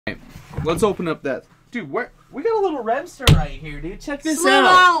let's open up that. Dude, we got a little Revster right here, dude. Check this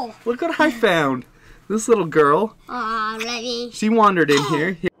out. Look what I found. This little girl. Ready. She wandered in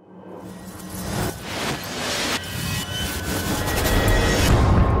here.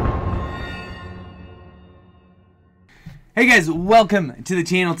 Hey guys, welcome to the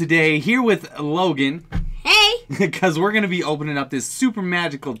channel today. Here with Logan. Hey! Because we're going to be opening up this super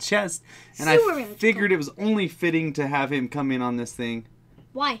magical chest. And I figured it was only fitting to have him come in on this thing.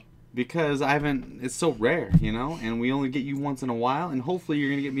 Why? Because it's so rare, you know? And we only get you once in a while. And hopefully you're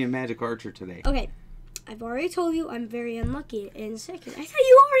going to get me a magic archer today. Okay. I've already told you I'm very unlucky in second. I thought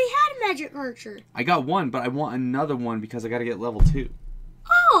you already had a magic archer. I got one, but I want another one because I got to get level 2.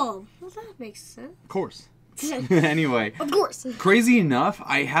 Oh, well that makes sense. Of course. Anyway, of course. Crazy enough,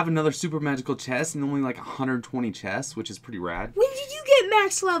 I have another super magical chest and only like 120 chests, which is pretty rad. When did you get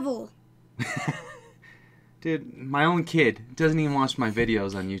max level? Dude, my own kid doesn't even watch my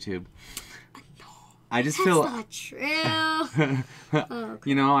videos on YouTube. I just That's not true. Okay.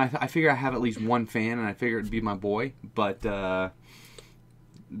 You know, I figure I have at least one fan, and I figure it'd be my boy, but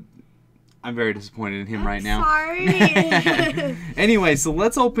I'm very disappointed in him right now. Sorry. Anyway, so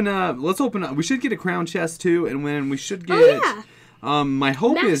let's open up. We should get a crown chest too, and when we should get. Oh, yeah. My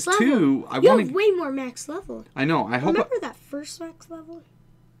hope max is level. too. You have way more max level. I know. I hope. Remember that first max level?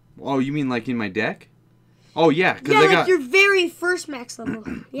 Oh, you mean like in my deck? Oh yeah, because yeah, I like got your very first max level.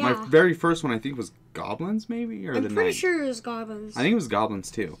 Yeah. My very first one, I think, was goblins, maybe, or I'm the pretty knight. sure it was goblins. I think it was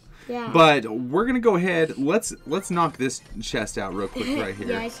goblins too. Yeah. But we're gonna go ahead. Let's knock this chest out real quick right here.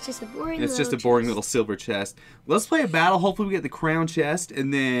 Yeah, it's just a boring. It's just a boring little silver chest. Let's play a battle. Hopefully we get the crown chest,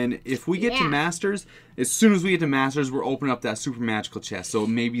 and then if we get to masters, as soon as we get to masters, we're opening up that super magical chest. So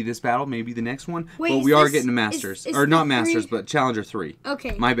maybe this battle, maybe the next one. Wait, but we are getting to masters, or not masters, but challenger 3.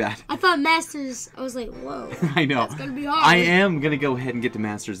 Okay. My bad. I thought masters. I was like, whoa. I know. That's gonna be hard. I am gonna go ahead and get to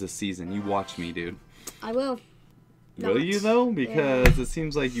masters this season. You watch me, dude. I will. Will you though? Because it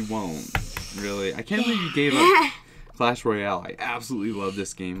seems like you won't. Really, I can't believe you gave up Clash Royale. I absolutely love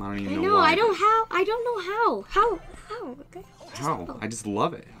this game. I don't even know why. I don't know how. How? Okay. How? I just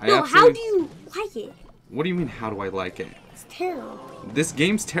love it. How do you like it? What do you mean? How do I like it? It's terrible. This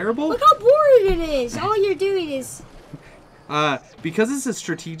game's terrible? Look how boring it is. All you're doing is. Because it's a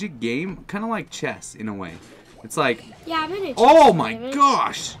strategic game, kind of like chess in a way. It's like. Yeah, I'm in a chess. Oh my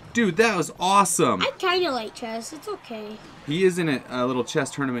gosh, dude, that was awesome. I kind of like chess. It's okay. He is in a little chess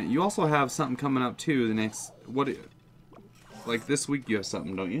tournament. You also have something coming up too. The next like this week you have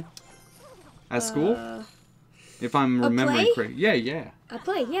something, don't you? At school? If I'm remembering correctly. Yeah. I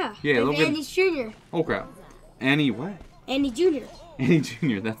play, yeah. Yeah, Andy Jr. Oh crap. Annie what? Andy Jr. Annie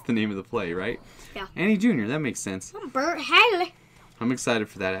Jr. That's the name of the play, right? Yeah. Annie Jr. That makes sense. I'm Bert Hadley. I'm excited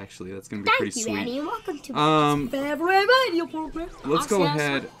for that actually. That's gonna be pretty sweet. Thank you, Annie. Welcome to my favorite radio program. Let's go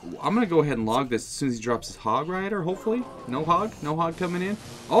ahead. I'm gonna go ahead and log this as soon as he drops his hog rider. Hopefully, no hog coming in.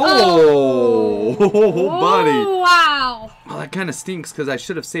 Oh, buddy! Wow! Oh, that kind of stinks because I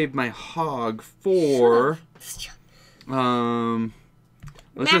should have saved my hog for.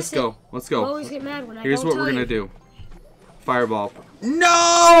 Let's just go. Let's go. I always get mad when I Here's don't what we're tell gonna you. do. Fireball.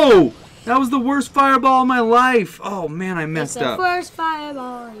 No! That was the worst fireball of my life. Oh man, I messed up. It's the worst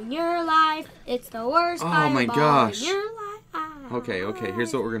fireball in your life. It's the worst fireball my gosh. in your life. Okay.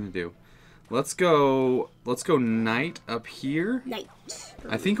 Here's what we're gonna do. Let's go knight up here. Knight.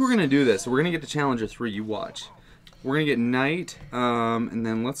 I think we're gonna do this. We're gonna get to challenger 3. You watch. We're gonna get knight, and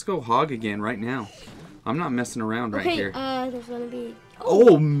then let's go hog again right now. I'm not messing around right here. There's gonna be.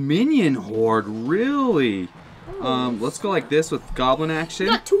 Oh, minion horde, really? Let's go like this with goblin action.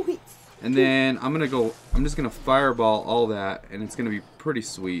 Got 2 hits. And then I'm just gonna fireball all that, and it's gonna be pretty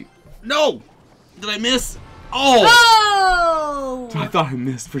sweet. No! Did I miss? Oh! I thought I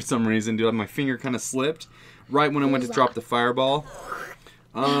missed for some reason, dude. My finger kind of slipped right when I went to drop the fireball.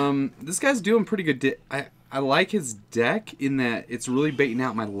 This guy's doing pretty good. I like his deck in that it's really baiting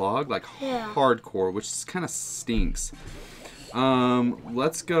out my log like hardcore, which kind of stinks.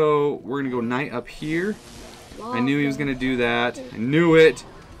 Let's go. We're gonna go knight up here. I knew he was gonna do that. I knew it.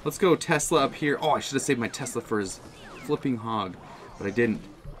 Let's go Tesla up here. Oh, I should have saved my Tesla for his flipping hog, but I didn't.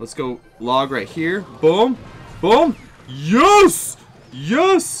 Let's go log right here. Boom. Boom. Yes!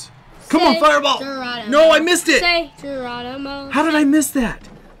 Yes! Come on, fireball! Geronimo. No, I missed it! Say Geronimo. How did I miss that?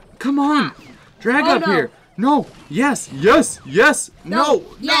 Come on. Drag up here. No. Yes. Yes. Yes. No.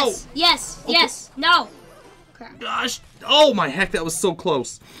 Yes. No. Yes. Okay. Yes. No. Crap. Gosh. Oh, my heck. That was so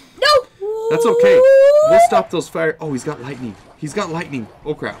close. No. That's okay. We'll stop those fire. Oh, he's got lightning. He's got lightning.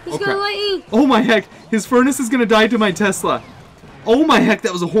 Oh, crap. He's got lightning. Oh, my heck. His furnace is going to die to my Tesla. Oh, my heck.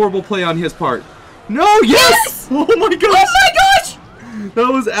 That was a horrible play on his part. No. Yes. Oh, my gosh. Oh, my gosh.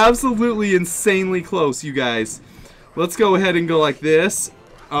 That was absolutely insanely close, you guys. Let's go ahead and go like this.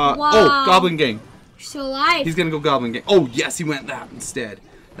 Wow. Oh, Goblin Gang. You're still alive. He's going to go Goblin Gang. Oh, yes, he went that instead.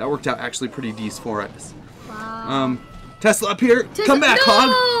 That worked out actually pretty decent for us. Wow. Tesla up here. Come back, no!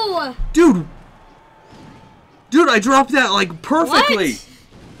 Hog. Dude, I dropped that like perfectly. What?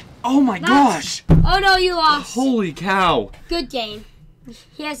 Oh my gosh. Oh no, you lost. Holy cow. Good game.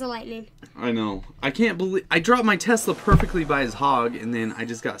 He has the lightning. I know. I can't believe I dropped my Tesla perfectly by his hog and then I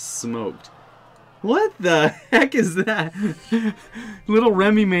just got smoked. What the heck is that? Little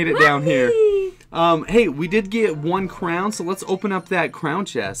Remy made it down here. Hey, we did get 1 crown, so let's open up that crown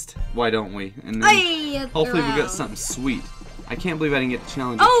chest. Why don't we? And then hopefully we got something sweet. I can't believe I didn't get the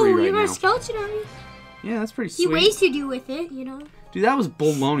challenge free right you got now. a skeleton on you. Yeah, that's pretty sweet. He wasted you with it, you know. Dude, that was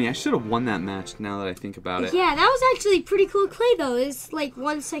baloney. I should have won that match now that I think about it. Yeah, that was actually pretty cool clay, though. It's like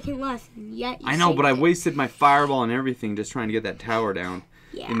 1 second left. Yet I know, but I wasted my fireball and everything just trying to get that tower down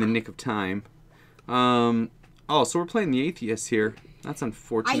in the nick of time. Oh, so we're playing the Atheist here. That's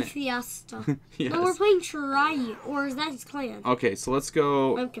unfortunate. Atheist. Yes. No, we're playing Shirai, or is that his clan? Okay, so let's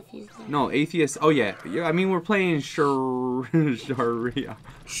go. I'm confused. No, Atheist. Oh, yeah. I mean, we're playing Sharia.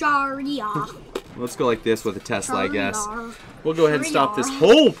 Sharia. Let's go like this with a Tesla, I guess. Sharia. We'll go ahead and stop this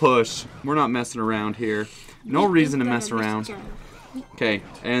whole push. We're not messing around here. No reason to mess around. Okay,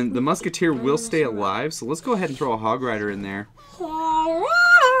 and the Musketeer will stay alive, so let's go ahead and throw a Hog Rider in there.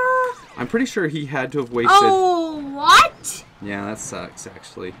 I'm pretty sure he had to have wasted... Oh, what? Yeah, that sucks,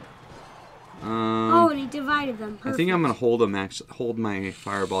 actually. Oh, and he divided them. Perfect. I think I'm going to hold my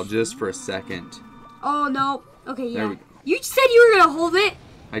Fireball just for a second. Oh, no. Okay, yeah. There we go. You said you were going to hold it.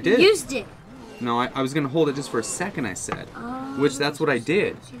 I did. You used it. No, I was going to hold it just for a second, I said. Oh, Which, that's what I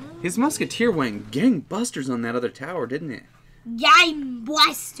did. His Musketeer went gangbusters on that other tower, didn't it?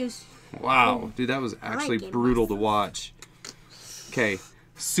 Gangbusters. Wow. Dude, that was actually like brutal to watch. Okay.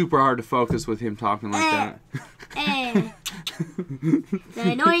 Super hard to focus with him talking like that. The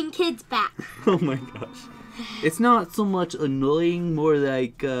annoying kid's back. Oh my gosh. It's not so much annoying, more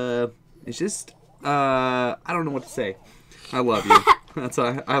like, it's just, I don't know what to say. I love you.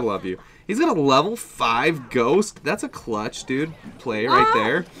 I love you. He's got a level 5 ghost. That's a clutch, dude. Play right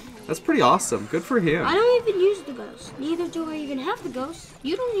there. That's pretty awesome. Good for him. I don't even use the ghost. Neither do I even have the ghost.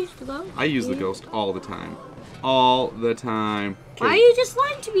 You don't use the ghost. I use the ghost all the time. All the time. Why are you just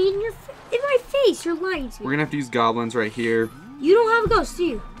lying to me in my face? You're lying to me. We're gonna have to use goblins right here. You don't have a ghost, do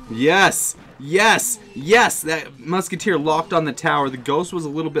you? Yes! Yes! Yes! That Musketeer locked on the tower. The ghost was a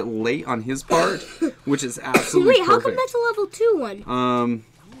little bit late on his part, which is absolutely Wait, perfect. how come that's a level 2 one?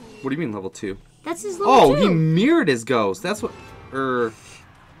 What do you mean level 2? That's his level 2. Oh, he mirrored his ghost. That's what...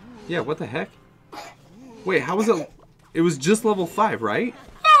 Yeah, what the heck? Wait, how was it... It was just level 5, right?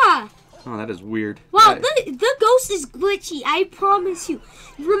 Yeah! Oh, that is weird. Wow, the ghost is glitchy, I promise you.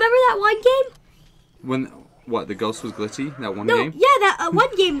 Remember that one game? When... What, the ghost was glitchy? That one No, game? yeah, that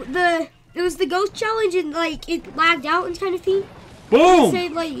one game. It was the ghost challenge and, like, it lagged out and kind of thing. Boom! It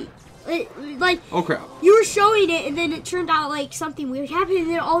said, like... Oh, crap. You were showing it, and then it turned out like something weird happened,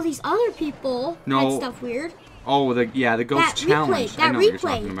 and then all these other people had stuff weird. Oh, the ghost challenge. I know what you're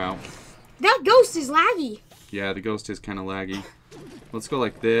talking about. That ghost is laggy. Yeah, the ghost is kind of laggy. Let's go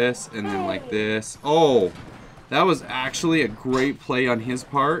like this, and then like this. Oh, that was actually a great play on his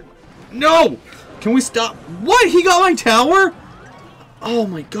part. No! Can we stop? What? He got my tower? Oh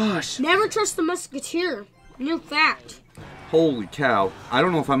my gosh. Never trust the Musketeer. New fact. Holy cow. I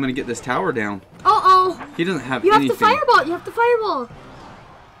don't know if I'm going to get this tower down. Uh-oh. He doesn't have anything. anything. You have to fireball. You have to fireball.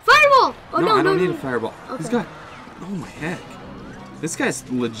 Fireball! Oh, no, no, I don't need a fireball. Okay. He's got... Oh my heck. This guy's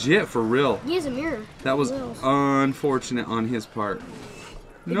legit for real. He has a mirror. That was unfortunate on his part.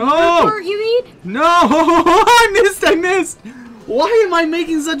 No! Part, you mean? No! I missed! Why am I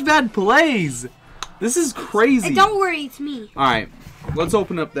making such bad plays? This is crazy. Don't worry, it's me. Alright, let's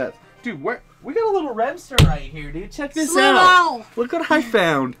open up that... Dude, we got a little Remster right here, dude. Check this Slow out. out. Look what I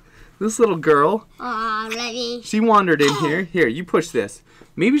found. This little girl. Ready. She wandered in here. Here, you push this.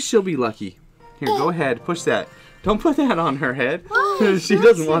 Maybe she'll be lucky. Here, go ahead. Push that. Don't put that on her head. She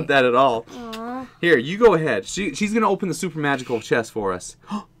doesn't want that at all. Here, you go ahead. She's going to open the super magical chest for us.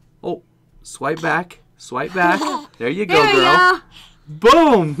 Oh, swipe back. Swipe back. There you go, girl.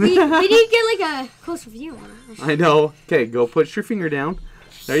 Boom. We need to get like a closer view on it. I know. Okay, go put your finger down.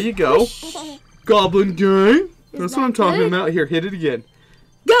 There you go. Goblin gang. That's what I'm talking about. Here, hit it again.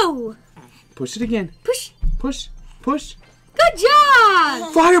 Go. Push it again. Push. Push. Push. Good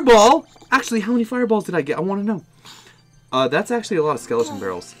job. Fireball. Actually, how many fireballs did I get? I want to know. That's actually a lot of skeleton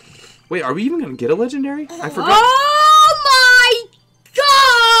barrels. Wait, are we even going to get a legendary? I forgot. Oh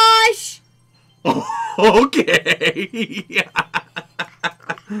my gosh. Okay.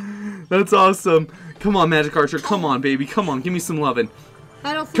 That's awesome. Come on, Magic Archer. Come on, baby. Come on. Give me some lovin'.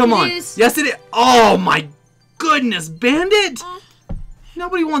 I don't think Come on. it is. Yes, it is. Oh, my goodness. Bandit?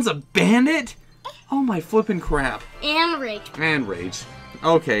 Nobody wants a bandit. Oh, my flipping crap. And rage. And rage.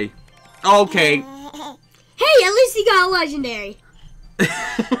 Okay. Okay. Hey, at least he got a legendary.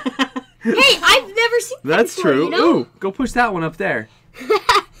 Hey, I've never seen that That's before, true. You know? Ooh, go push that one up there.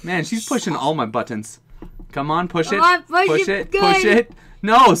 Man, she's pushing all my buttons. Come on, push it. Come on, Push it. Good. Push it.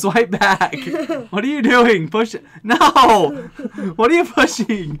 No, swipe back. What are you doing? Push it. No. What are you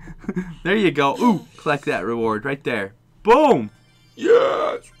pushing? There you go. Ooh, collect that reward right there. Boom.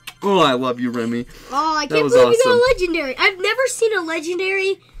 Yes. Oh, I love you, Remy. Oh, I That can't was believe you got awesome. a legendary. I've never seen a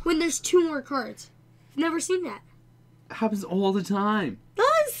legendary when there's 2 more cards. I've never seen that. It happens all the time.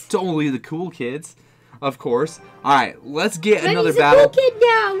 Does? To only the cool kids, of course. All right, let's get another He's battle. a cool kid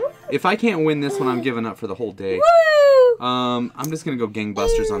now. Woo! If I can't win this one, I'm giving up for the whole day. Woo! I'm just gonna go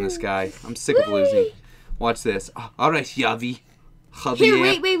gangbusters on this guy. I'm sick of losing. Watch this. All right, Yavi. Here,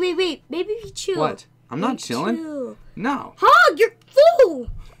 wait. Maybe if you chill. What? I'm not Wait, chilling. chill. No. Hog, you're full.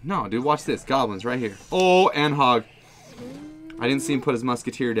 No, dude, watch this. Goblins right here. Oh, and Hog. I didn't see him put his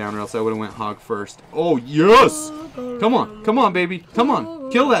musketeer down, or else I would have went Hog first. Oh, yes! Come on, baby. Come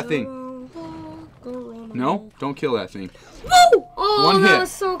on, kill that thing. No, don't kill that thing. Woo! Oh, One that hit.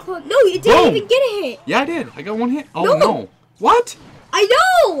 was so close. No, you didn't Boom. even get a hit. Yeah, I did. I got one hit. Oh, No. no. What? I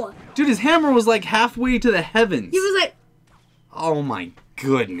know. Dude, his hammer was like halfway to the heavens. He was like, Oh, my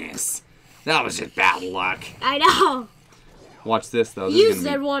goodness. That was just bad luck. I know. Watch this, though. This You is gonna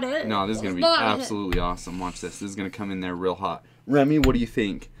said be, what it. No, this is going to be Not a hit. absolutely awesome. Watch this. This is going to come in there real hot. Remy, what do you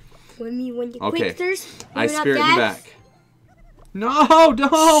think? When you Okay. quicksters, I you're not spirit in the bad. back. No,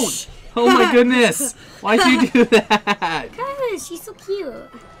 don't! Oh my goodness! Why'd you do that? Cause she's so cute.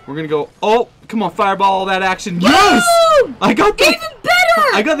 We're gonna go. Oh, come on, fireball all that action. Yes! Boom! I got the. Even better.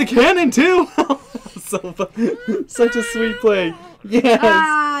 I got the cannon too. So fun. Such a sweet play.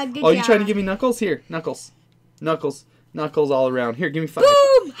 Yes. Good Oh, you job. trying to give me knuckles? Here, knuckles, knuckles, knuckles all around. Here, give me 5.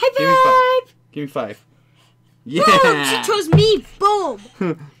 Boom! High Give me 5. five! Give me 5. Boom! She Yeah. chose me.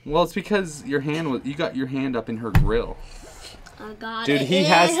 Boom! Well, it's because your hand was. You got your hand up in her grill. I got Dude, it. he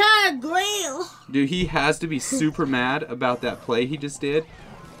has- her grill. Dude, he has to be super mad about that play he just did.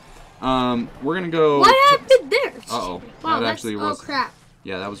 We're gonna go. What happened there? Uh-oh. Wow, That that's, actually was. Oh crap!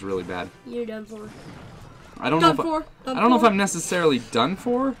 Yeah, that was really bad. You're done for. I don't know Done if for. I don't know if I'm necessarily done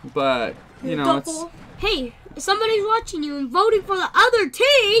for, but you know, Done it's. for. Hey, somebody's watching you and voting for the other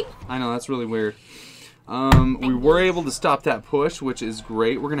team. I know that's really weird. We were able to stop that push, which is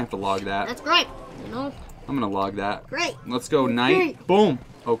great. We're gonna have to log that. That's great. You know, I'm gonna log that. great. Let's go, Knight. Great. Boom.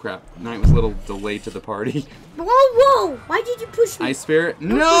 Oh crap, Knight was a little delayed to the party. Whoa! Why did you push me? Ice Spirit.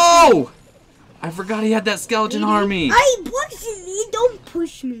 No! I forgot he had that skeleton army. I ain't pushing me. Don't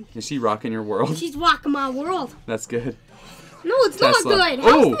push me. Is she rocking your world? She's rocking my world. That's good. No, it's not Tesla. good.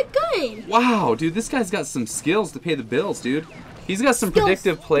 How's Oh. that good? Wow, dude, this guy's got some skills to pay the bills, dude. He's got some Skills.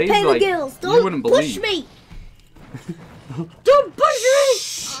 predictive plays Pay the like bills. you Don't wouldn't push believe. me. Don't push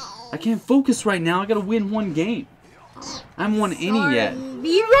me. I can't focus right now. I gotta win one game. I haven't won any yet. You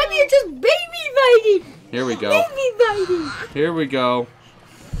Remy, you're just baby fighting. Here we go. Baby fighting. Here we go.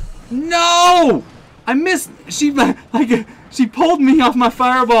 No! I missed. She pulled me off my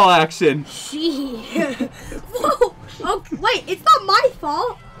fireball action. She. Whoa. Okay, wait, it's not my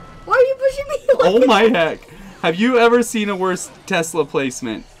fault. Why are you pushing me? Oh my heck! Have you ever seen a worse Tesla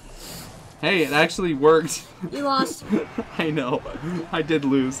placement? Hey, it actually worked. You lost. I know. I did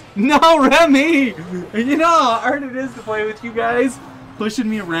lose. No, Remy! You know how hard it is to play with you guys? Pushing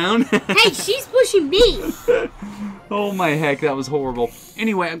me around. Hey, she's pushing me. Oh my heck, that was horrible.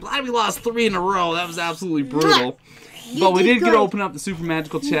 Anyway, I'm glad we lost 3 in a row. That was absolutely brutal. But we did get to open up the super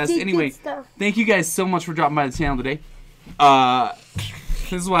magical chest. Anyway, thank you guys so much for dropping by the channel today.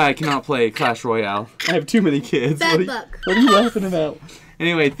 This is why I cannot play Clash Royale. I have too many kids. Bad luck. What are you laughing about?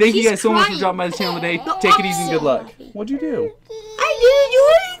 Anyway, thank you She's guys so much for crying. dropping by the channel today. Take it easy and good luck. What'd you do?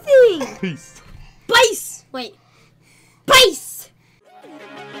 I didn't do anything. Peace. Base. Wait. Base.